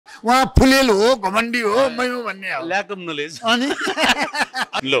उहाँ फुलेल हो, घमण्डी हो, मै हो भन्ने हो। Lack of knowledge. अनि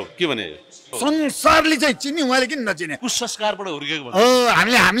लो के भने संसारले चाहिँ चिन्ने उहाँले किन नचिने? कुसंस्कारबाट हुर्केको हो,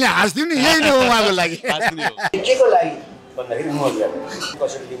 हामीले हाँस्दियौँ नि, यही नै हो उहाँको लागि। केको लागि भन्दाखेरि मौका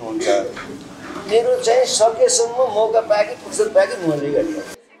कसरी दिनुहुन्छ? मेरो चाहिँ सकेसम्म मौका पाएकै फुर्सद पाएकै मैले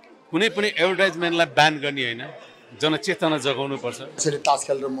गर्ने। कुनै पनि एडभर्टाइजमेन्टलाई ब्यान गर्ने होइन, जनचेतना जगाउनु पर्छ। कसैले तास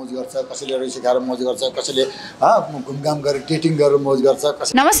खेलेर मौज गर्छ, कसैले रैसी खाएर मौज गर्छ, कसैले घुमघाम गरेर डेटिङ गरेर मौज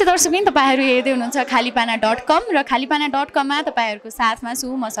गर्छ। नमस्ते दर्शकबिन, तपाईँहरू हेर्दै हुनुहुन्छ खालीपाना.com र खालीपाना.com-मा तपाईँहरूको साथमा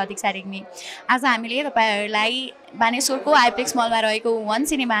छु म सदिक्षा रेग्मी। आज हामीले तपाईँहरूलाई बानेश्वरको आइप्लेक्स मलमा रहेको वन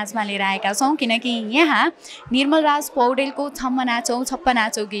सिनेमाजमा लिएर आएका छौँ, किनकि यहाँ निर्मल राज पौडेलको छम्म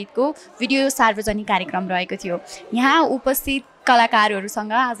नाचौँ गीतको भिडियो सार्वजनिक कार्यक्रम रहेको थियो। यहाँ उपस्थित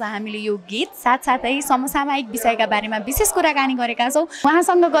कलाकारहरूसँग आज हामीले यो गीत साथसाथै समसामयिक विषयका बारेमा विशेष कुराकानी गरेका छौँ।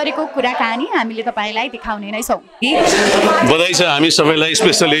 उहाँसँग गरेको कुराकानी हामीले तपाईँलाई देखाउने नै छौँ। बधाई छ हामी सबैलाई,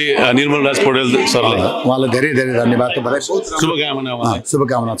 स्पेसली निर्मल राज पौडेल सरलाई। उहाँलाई धेरै धेरै धन्यवाद,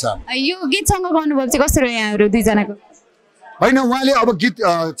 शुभकामना छ। यो गीतसँग अनुभव चाहिँ कस्तो रह्यो यहाँहरू दुईजनाको? होइन, उहाँले अब गीत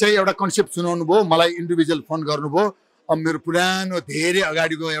चाहिँ एउटा कन्सेप्ट सुनाउनु भयो, मलाई इन्डिभिजुअल फोन गर्नुभयो। अब मेरो पुरानो धेरै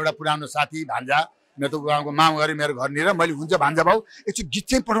अगाडिको एउटा पुरानो साथी भान्जा, मेरो त उहाँको माम गरे मेरो घरनिर, मैले हुन्छ भान्जा भाउ एकचोटि गीत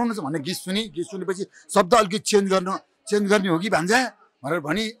चाहिँ पठाउनु छ भने गीत सुनेपछि शब्द अलिकति चेन्ज गर्ने हो कि भान्जा भनेर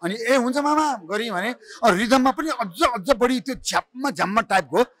भनी, अनि ए हुन्छ मामा गरी भने रिदममा पनि अझ बढी त्यो झ्याम्मा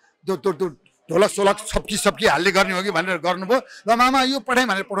टाइपको त्यो ढोलक सोलक छप्की हाल्ने गर्ने हो कि भनेर गर्नुभयो। ल मामा यो पठाएँ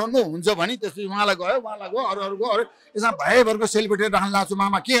भनेर पठाउनु हुन्छ भने त्यसपछि उहाँलाई गयो अरू यसमा भाइहरूको सेलिब्रेटी राख्न लाग्छु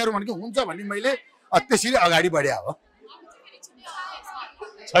मामा केहरू भनेको हुन्छ भने मैले त्यसरी अगाडि बढ्या हो।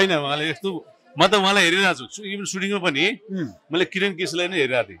 छैन उहाँले यस्तो, म त उहाँलाई हेरिरहेको छु, इभन सुटिङमा पनि मैले किरण केसीलाई नै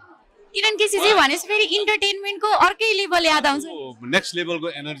हेरिरहेको थिएँ। किरण केसी चाहिँ भनेपछि फेरि इन्टरटेनमेन्टको अर्कै लेभल याद आउँछ। नेक्स्ट लेभलको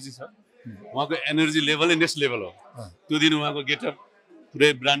एनर्जी छ उहाँको, एनर्जी लेभलै नेक्स्ट लेभल हो। त्यो दिन उहाँको गेटअप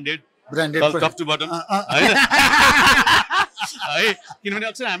पुरै ब्रान्डेड टप टु बटम हैन है, किनभने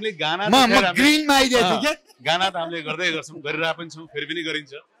अक्सर हामीले गाना त हामीले गर्दै गर्छौँ, गरिरहेको पनि छौँ, फेरि पनि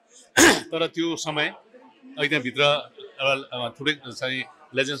गरिन्छ। तर त्यो समय एकदम भित्र थोरै चाहिँ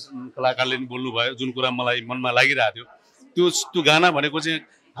लेजेन्ड्स कलाकारले पनि बोल्नु भयो, जुन कुरा मलाई मनमा लागिरहेको थियो, त्यो गाना भनेको चाहिँ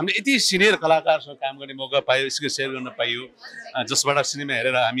हामीले यति सिनियर कलाकारसँग काम गर्ने मौका पायो, स्क्रिन सेयर गर्न पाइयो, जसबाट सिनेमा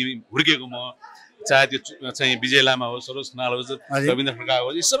हेरेर हामी हुर्केको म, चाहे त्यो चाहिँ विजय लामा हो, सरोज नाल हो, रविन्द्र खड्का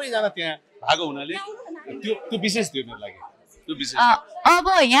हो, यी सबैजना त्यहाँ भएको हुनाले त्यो विशेष थियो मेरो लागि। अब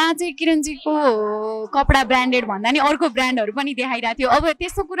यहाँ चाहिँ किरणजीको कपडा ब्रान्डेड भन्दा नि अर्को ब्रान्डहरू पनि देखाइरहेको थियो। अब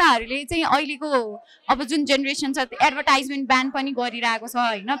त्यस्तो कुराहरूले चाहिँ अहिलेको अब जुन जेनेरेसन छ एडभर्टाइजमेन्ट ब्यान पनि गरिरहेको छ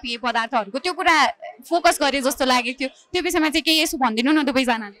होइन, पेय पदार्थहरूको, त्यो कुरा फोकस गरे जस्तो लागेको थियो। त्यो विषयमा चाहिँ केही यसो भनिदिनु न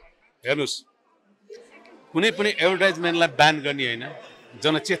दुवैजनाले। हेर्नुहोस्, कुनै पनि एडभर्टाइजमेन्टलाई ब्यान गर्ने होइन,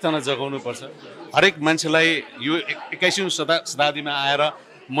 जनचेतना जगाउनु पर्छ। हरेक मान्छेलाई यो 21औं शताब्दीमा आएर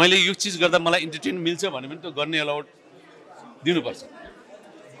मैले यो चिज गर्दा मलाई इन्टरटेन मिल्छ भने पनि त्यो गर्ने अलाउड दिनुपर्छ।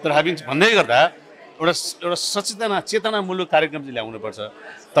 तर हामी भन्दै गर्दा एउटा चेतनामूलक कार्यक्रम चाहिँ ल्याउनुपर्छ।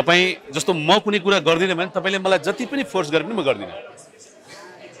 तपाईँ जस्तो म कुनै कुरा गर्दिनँ भने तपाईँले मलाई जति पनि फोर्स गरे पनि म गर्दिनँ।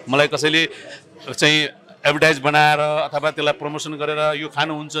 मलाई कसैले चाहिँ एडभर्टाइज बनाएर अथवा त्यसलाई प्रमोसन गरेर यो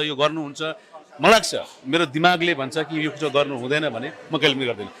खानुहुन्छ यो गर्नुहुन्छ, मलाई लाग्छ मेरो दिमागले भन्छ कि यो कुरो गर्नु हुँदैन भने म कहिले पनि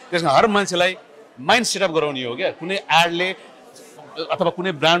गर्दिनँ। त्यसमा हर मान्छेलाई माइन्ड सेटअप गराउने हो क्या। कुनै एडले अथवा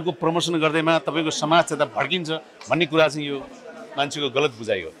कुनै ब्रान्डको प्रमोसन गर्दैमा तपाईँको समाज चाहिँ भड्किन्छ भन्ने कुरा चाहिँ यो मान्छेको गलत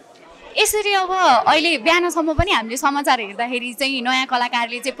बुझाइ हो। यसरी अब अहिले बिहानसम्म पनि हामीले समाचार हेर्दाखेरि चाहिँ नयाँ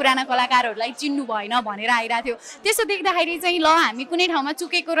कलाकारले चाहिँ पुराना कलाकारहरूलाई चिन्नु भएन भनेर आइरहेको थियो। त्यसो देख्दाखेरि चाहिँ ल हामी कुनै ठाउँमा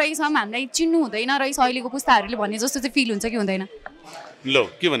चुकेको रहेछौँ, हामीलाई चिन्नु हुँदैन रहेछ अहिलेको पुस्ताहरूले भन्ने जस्तो चाहिँ फिल हुन्छ कि हुँदैन? ल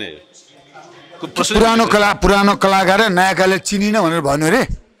के भने पुरानो कलाकार नयाँ कलाकारले चिनिन भनेर भन्यो अरे,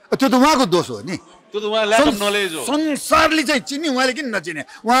 त्यो त उहाँको दोष हो नि। त्यो त उहाँ ल्याक अफ नलेज हो। संसारले चाहिँ चिन्ने उहाँले किन नचिने?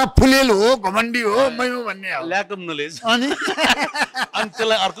 उहाँ फुलेल हो, घमण्डी हो, मै हो भन्ने हो। Lack of knowledge. अनि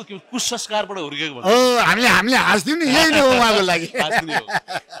त्यसलाई अर्को के कुसंस्कारबाट हुर्केको हो, हामीले हाँस्दियौँ नि, यही नै हो उहाँको लागि।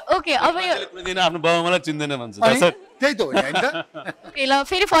 ओके, अब यो कुनै दिन आफ्नो बाबुआमालाई चिन्दैन भन्छ, त्यही त हो नि त। ओके, ल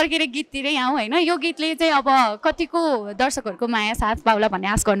फेरि फर्केर गीततिरै आउँ होइन। यो गीतले चाहिँ अब कतिको दर्शकहरूको माया साथ पाउला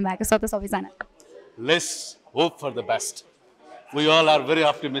भन्ने आश गर्नुभएको छ त सबैजना? Let's hope for the best. We all are very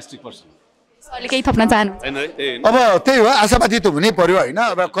optimistic person. सरले केही थप्न चाहनु? अब त्यही हो, आशावादी त हुनै पर्यो होइन।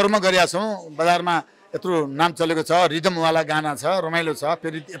 अब कर्म गरेका छौँ, बजारमा यत्रो नाम चलेको छ, रिदमवाला गाना छ, रमाइलो छ,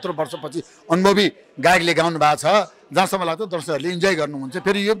 फेरि यत्रो वर्षपछि अनुभवी गायकले गाउनु भएको छ, जहाँसम्म लाग्छ दर्शकहरूले इन्जोय गर्नुहुन्छ।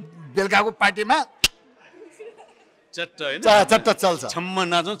 फेरि यो बेलुकाको पार्टीमा चट्ट चल्छ, छम्म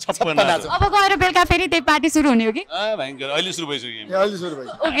नाचौँ छप्प नाचौँ। अब गएर बेलुका फेरि त्यही पार्टी सुरु हुने हो कि? भयङ्कर, अहिले सुरु भइसक्यो। अहिले सुरु भयो।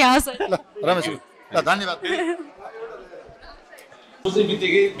 ओके, हस् ल रमेश, ल धन्यवाद। सोच्ने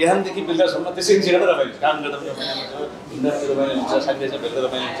बित्तिकै बिहानदेखि बेलुकासम्म त्यसै जिरेर रमाइलो काम गर्दा पनि रमाइलो हुन्छ, हिँड्दा पनि रमाइलो हुन्छ, साथीसँग भेट्दा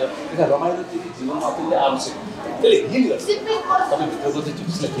रमाइलो हुन्छ। त्यसमा रमाइलो चाहिँ जीवनमा अत्यन्तै आवश्यक हो। त्यसले हिल गर्छ तपाईँभित्रको चाहिँ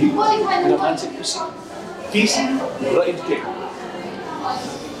चिजलाई हिल र मान्छे खुसी पिस र इन्टरटेन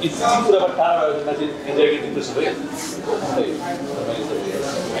यी तीन कुराबाट टाढा भएर मान्छे एन्जोय गर्नुपर्छ भयो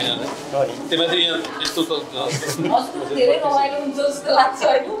त्यही माथि यहाँ यस्तो धेरै रमाइलो हुन्छ जस्तो लाग्छ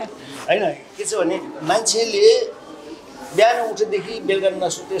होइन होइन के छ भने मान्छेले बिहान उठेदेखि बेलुका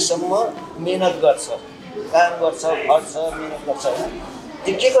नसुतेसम्म मेहनत गर्छ, काम गर्छ, खट्छ, मेहनत गर्छ होइन।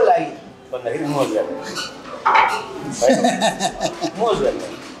 त्यो के को लागि भन्दाखेरि मोज गर्ने, मोज गर्ने।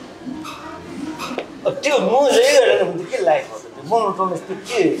 त्यो मोजै गरेर भने के लाइफ हो त्यो मोनोटोनस त्यो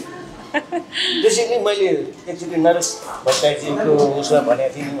के? त्यसैले मैले एकचोटि नरेश भट्टराईजीको उसमा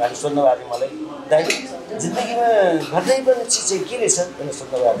भनेको थिएँ, उहाँले सोध्नुभएको थियो मलाई, दाइ जिन्दगीमा घट्दै पर्ने चिज चाहिँ के रहेछ भनेर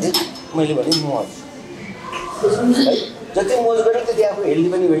सोध्नुभएको थियो। मैले भने मोज है, जति मोज गऱ्यो त्यति आफू हेल्दी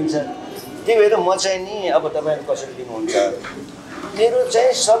पनि भइन्छ। त्यही भएर म चाहिँ नि अब तपाईँहरू कसरी लिनुहुन्छ, मेरो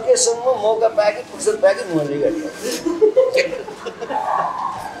चाहिँ सकेसम्म मौका पाएँ कि फुर्सद पाएँ कि मोजै गर्ने।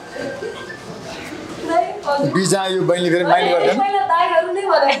 बिजा यो बहिनी फेरि माइन्ड गर्दैन।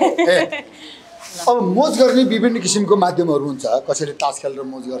 अब मोज गर्ने विभिन्न किसिमको माध्यमहरू हुन्छ। कसैले तास खेलेर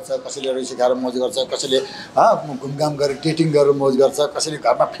मोज गर्छ, कसैले रैसी खाएर मोज गर्छ, कसैले घुमघाम गरेर डेटिङ गरेर मोज गर्छ, कसैले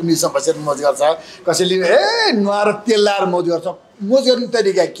घरमा फ्यामिलीसँग बसेर मोज गर्छ, कसैले नुहाएर तेल लाएर मोज गर्छ। मोज गर्ने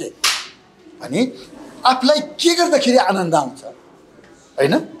तरिका के भने आफूलाई के गर्दाखेरि आनन्द आउँछ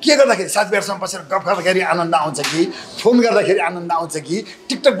होइन, के गर्दाखेरि साथीभाइहरूसँग बसेर गफ गर्दाखेरि आनन्द आउँछ कि, फोन गर्दाखेरि आनन्द आउँछ कि,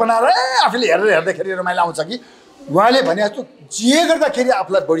 टिकटक बनाएर आफूले हेरेर हेर्दाखेरि रमाइलो आउँछ कि, उहाँले भने जस्तो जे गर्दाखेरि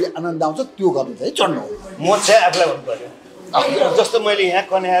आफूलाई बढी आनन्द आउँछ त्यो गर्नु चाहिँ चढ्नु हो। म चाहिँ आफूलाई भन्नु पर्यो जस्तो मैले यहाँ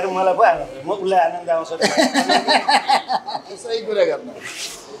कन्याएर मलाई पो आनन्द, म उसलाई आनन्द आउँछ सही कुरा गर्नु,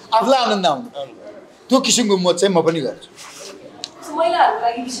 आफूलाई आनन्द आउनु त्यो किसिमको मोज चाहिँ म पनि गर्छु। महिलाहरुको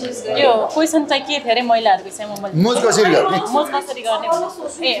लागि विशेष गरी यो क्वेशन चाहिँ के थियो अरे महिलाहरुको विषयमा मोज कसरी गर्ने? मोज कसरी गर्ने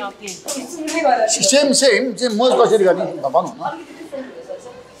सेम चाहिँ मोज कसरी गर्ने भनौँ न।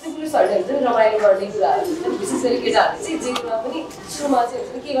 पुरुषहरूले चाहिँ रमाइलो गर्ने कुराहरू विशेष गरी केटाहरूले चाहिँ जे कुरा पनि सुरुमा चाहिँ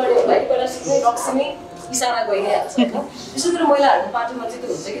हुन्छ के गर्ने होला पहिला सुरुमै रक्सीमै इसारा गइ नै हाल्छ होइन। त्यसो गरेर महिलाहरूको पाटोमा चाहिँ त्यो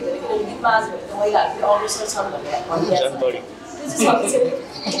हुन्छ कि धेरै किनभने गीतमा आज भनेको महिलाहरू अग्रसर छन् भनेर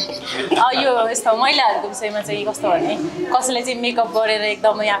यो यस्तो महिलाहरूको विषयमा चाहिँ कस्तो भने कसैले चाहिँ मेकअप गरेर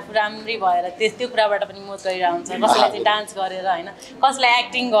एकदमै आफू राम्रै भएर त्यो कुराबाट पनि मोज गरिरहेको हुन्छ, कसैलाई चाहिँ डान्स गरेर होइन, कसैलाई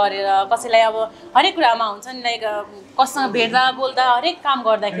एक्टिङ गरेर, कसैलाई अब हरेक कुरामा हुन्छ नि लाइक कसँग भेट्दा बोल्दा हरेक काम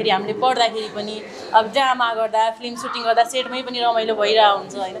गर्दाखेरि हामीले पढ्दाखेरि पनि अब ड्रामा गर्दा फिल्म सुटिङ गर्दा सेटमै पनि रमाइलो भइरहेको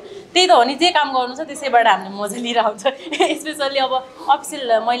हुन्छ होइन। त्यही त हो नि, जे काम गर्नु छ त्यसैबाट हामीले मजा लिइरहेको हुन्छ। स्पेसल्ली अब अफिसियल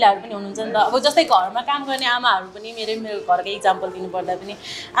महिलाहरू पनि हुनुहुन्छ नि त, अब जस्तै घरमा काम गर्ने आमाहरू पनि मेरो घरकै इक्जाम्पल दिनुपर्दा पनि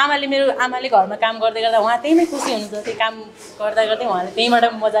आमाले घरमा काम गर्दै गर्दा उहाँ त्यहीमै खुसी हुनुहुन्छ, त्यो काम गर्दा गर्दै उहाँले त्यहीँबाट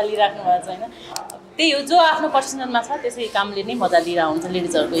मजा लिइराख्नु भएको छ होइन। त्यही हो, जो आफ्नो पर्सनलमा छ त्यसै कामले नै मजा लिइरहेको हुन्छ,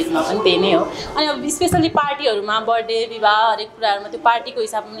 लेडिजहरूको हिजमा पनि त्यही नै हो। अनि अब स्पेसल्ली पार्टीहरूमा बर्थडे विवाह हरेक कुराहरूमा त्यो पार्टीको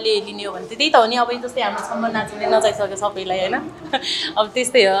हिसाबले लिने हो भने त्यही त हो नि। अब जस्तै हाम्रो सम्म नाच्ने नचाइसक्यो सबैलाई होइन, अब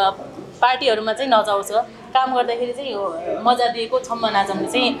त्यस्तै हो। पार्टीहरूमा चाहिँ नचाउँछ, काम गर्दाखेरि चाहिँ हो मजा दिएको छम्म नाचम्ने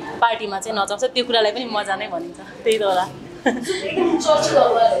चाहिँ पार्टीमा चाहिँ नचाउँछ, त्यो कुरालाई पनि मजा नै भनिन्छ। त्यही त होला। एकदम चर्चित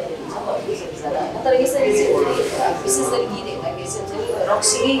अनुहारहरू हुन्छ तर यसरी चाहिँ विशेष गरी गीत हेर्दाखेरि चाहिँ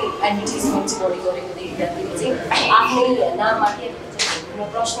रक्सीकै एडभर्टिजमेन्ट चाहिँ बढी गरेको देख्दाखेरि चाहिँ आफ्नै नाममाथि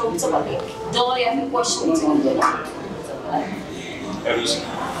प्रश्न उठ्छ भन्ने डर या फिर क्वेसन हुन्छ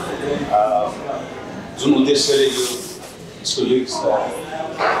जुन उद्देश्यले यो यसको लिरिक्स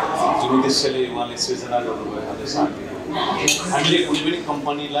जुन उद्देश्यले उहाँले सृजना गर्नुभयो हामीले कुनै पनि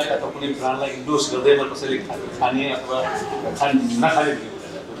कम्पनीलाई अथवा कुनै ब्रान्डलाई इन्डोर्स गर्दैन, कसैले खाने अथवा नखाने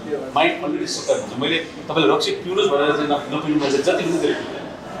माइन्ड अलरेडी सेटअप हुन्छ। मैले तपाईँले रक्सी पिउनुहोस् भनेर चाहिँ नपिउनु मान्छे जति पनि धेरै पिउँदैन,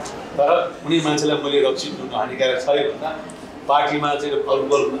 तर कुनै मान्छेलाई मैले रक्सी पिउनु हानिकारक छ भन्दा पार्टीमा चाहिँ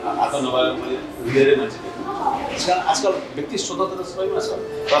अल्कोहल हात नभएको मैले धेरै मान्छे त्यस कारण आजकल व्यक्ति स्वतन्त्र सबैमा छ।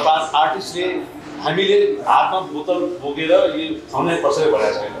 र आर्टिस्टले हामीले हातमा बोतल बोकेर यो थाउनै पर्छ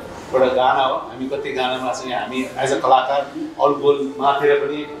भनेको छैन, एउटा गाना हो। हामी कति गानामा चाहिँ हामी एज अ कलाकार अल्कोहल माथेर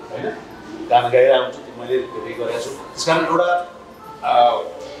पनि होइन गाना गाइरहेको हुन्छु, त्यो मैले धेरै गरेको छु। त्यस कारण एउटा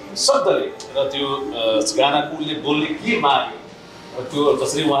शब्दले र त्यो गानाको उसले बोल्ने के माग्यो त्यो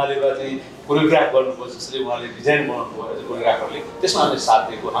जसरी उहाँले चाहिँ कोरियोग्राफ गर्नुभयो, जसरी उहाँले डिजाइन बनाउनु भयो एज अ कोरियोग्राफरले, त्यसमा हामीले साथ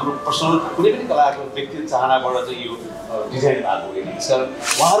दिएको। हाम्रो पर्सनल कुनै पनि कलाकारको व्यक्तिगत चाहनाबाट चाहिँ यो डिजाइन भएको होइन। त्यस कारण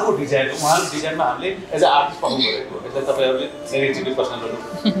उहाँहरूको डिजाइनमा हामीले एज अ आर्टिस्ट पर्फर्म गरेको। यसलाई तपाईँहरूले नेगेटिभली प्रश्न गर्नु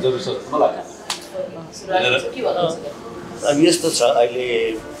जरुरी छ जस्तो मलाई लाग्छ। अब यस्तो छ,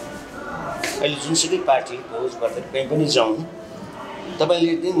 अहिले जुनसुकै पार्टी होस् गर्दा कहीँ पनि जाउँ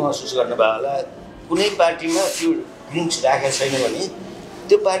तपाईँले त्यही महसुस गर्नुभयो होला, कुनै पार्टीमा त्यो ड्रिङ्क्स राखेको छैन भने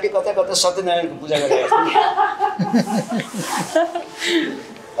त्यो पार्टी कता कता सत्यनारायणको पूजा गरिरहेको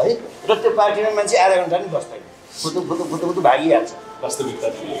है। र त्यो पार्टीमा मान्छे आधा घन्टा पनि बस्दैन, फुतु भागिहाल्छ वास्तविकता।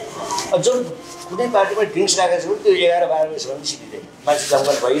 जब कुनै पार्टीमा ड्रिङ्क्स राखेको छ भने त्यो 11-12 बजीसम्म सिद्धिँदैन, मान्छे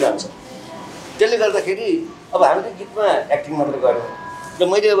जङ्गल भइरहन्छ। त्यसले गर्दाखेरि अब हामीले गीतमा एक्टिङ मात्र गऱ्यौँ र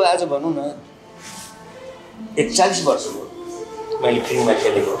मैले अब आज भनौँ न 41 वर्ष भयो मैले फिल्ममा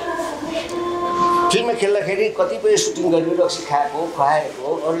खेलेको। फिल्ममा खेल्दाखेरि कतिपय सुटिङ गरेको, रक्सी खाएको, खुवाएको,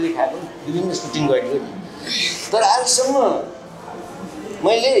 अरूले खाएको, विभिन्न सुटिङ गरेको नि। तर आजसम्म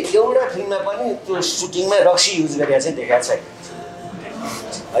मैले एउटा फिल्ममा पनि त्यो सुटिङमा रक्सी युज गरेर चाहिँ देखाएको छैन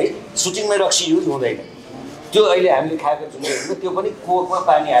है। सुटिङमा रक्सी युज हुँदैन। त्यो अहिले हामीले खाएको जुन चाहिँ त्यो पनि कोकमा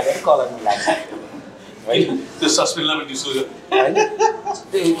पानी हालेर कलरमा लाग्छ है। त्यो सस्पेन्सलाई पनि डिस्क्लोज होइन,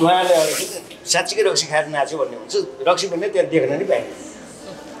 त्यो उहाँले साँच्चीकै रक्सी खाएर नाच्यो भन्ने हुन्छ। रक्सी भन्ने त्यहाँ देख्न नि पाइन्छ।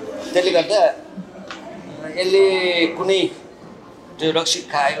 त्यसले गर्दा यसले कुनै त्यो रक्सी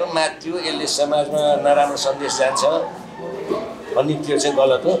खाएको माथ्यो, यसले समाजमा नराम्रो सन्देश जान्छ भन्ने त्यो चाहिँ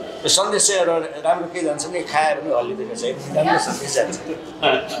गलत हो। र सन्देश चाहिँ राम्रो के जान्छ भने खायो भने हल्लिँदैन चाहिँ राम्रो सन्देश जान्छ।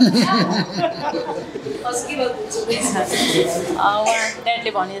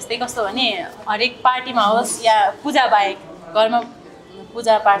 ड्याडले भने जस्तै कस्तो भने हरेक पार्टीमा होस् या पूजा बाहेक, घरमा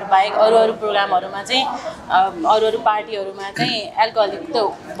पूजापाठ बाहेक अरू प्रोग्रामहरूमा चाहिँ अरू पार्टीहरूमा चाहिँ एल्कोहलिक त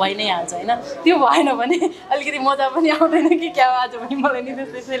भइ नै हाल्छ होइन। त्यो भएन भने अलिकति मजा पनि आउँदैन कि क्या आज पनि मलाई नि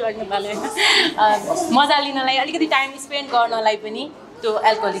त्यसै लाग्न थाल्यो होइन। मजा लिनलाई अलिकति टाइम स्पेन्ड गर्नलाई पनि त्यो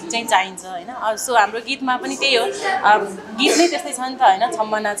एल्कोहलिक चाहिँ चाहिन्छ होइन। सो हाम्रो गीतमा पनि त्यही हो, गीत नै त्यस्तै छ नि त होइन।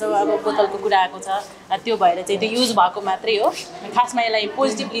 छम्मा नाचो अब बोतलको कुरा आएको छ, त्यो भएर चाहिँ त्यो युज भएको मात्रै हो। खासमा यसलाई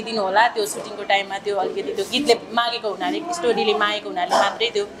पोजिटिभ लिदिनु होला। त्यो सुटिङको टाइममा त्यो अलिकति त्यो गीतले मागेको हुनाले, स्टोरीले मागेको हुनाले मात्रै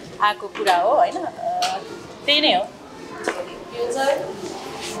त्यो आएको कुरा हो होइन। त्यही नै हो।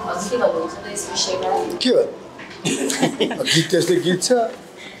 के हो गीत त्यस्तै गीत छ।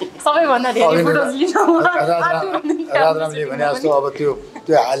 सबैभन्दा धेरै फोटोज लिन राजरामले भने जस्तो अब त्यो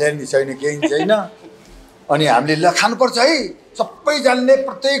हालेर नि छैन, केही छैन। अनि हामीले ल खानुपर्छ है, सबैजनाले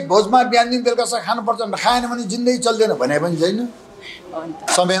प्रत्येक भोजमा बिहान दिन बेलुका खानुपर्छ, खाएन भने जिन्दगी चल्दैन भने पनि छैन।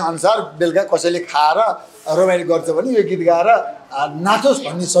 समयअनुसार बेलुका कसैले खाएर रमाइलो गर्छ भने यो गीत गाएर नाचोस्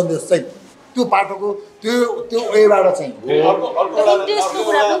भन्ने सन्देश चाहिँ त्यो पाटोको त्यो उयोबाट चाहिँ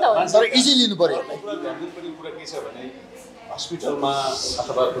तर इजी लिनु पर्यो। हस्पिटलमा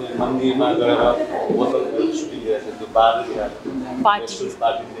अथवा कुनै मन्दिरमा गएर बोतल सुटिङ गरेर त्यो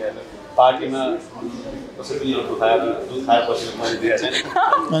पार्टीमा कसै पनि दुध खाएपछि मैले दिएको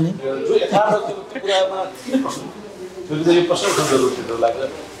छैन। जो यथार्थ त्यो कुरामा यो प्रश्न जरुरी थियो लाग्छ।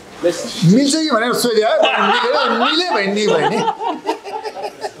 मिल्छ कि भनेर सोध्यो, मिले भने नि भयो नि।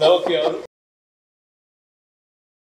 ओके।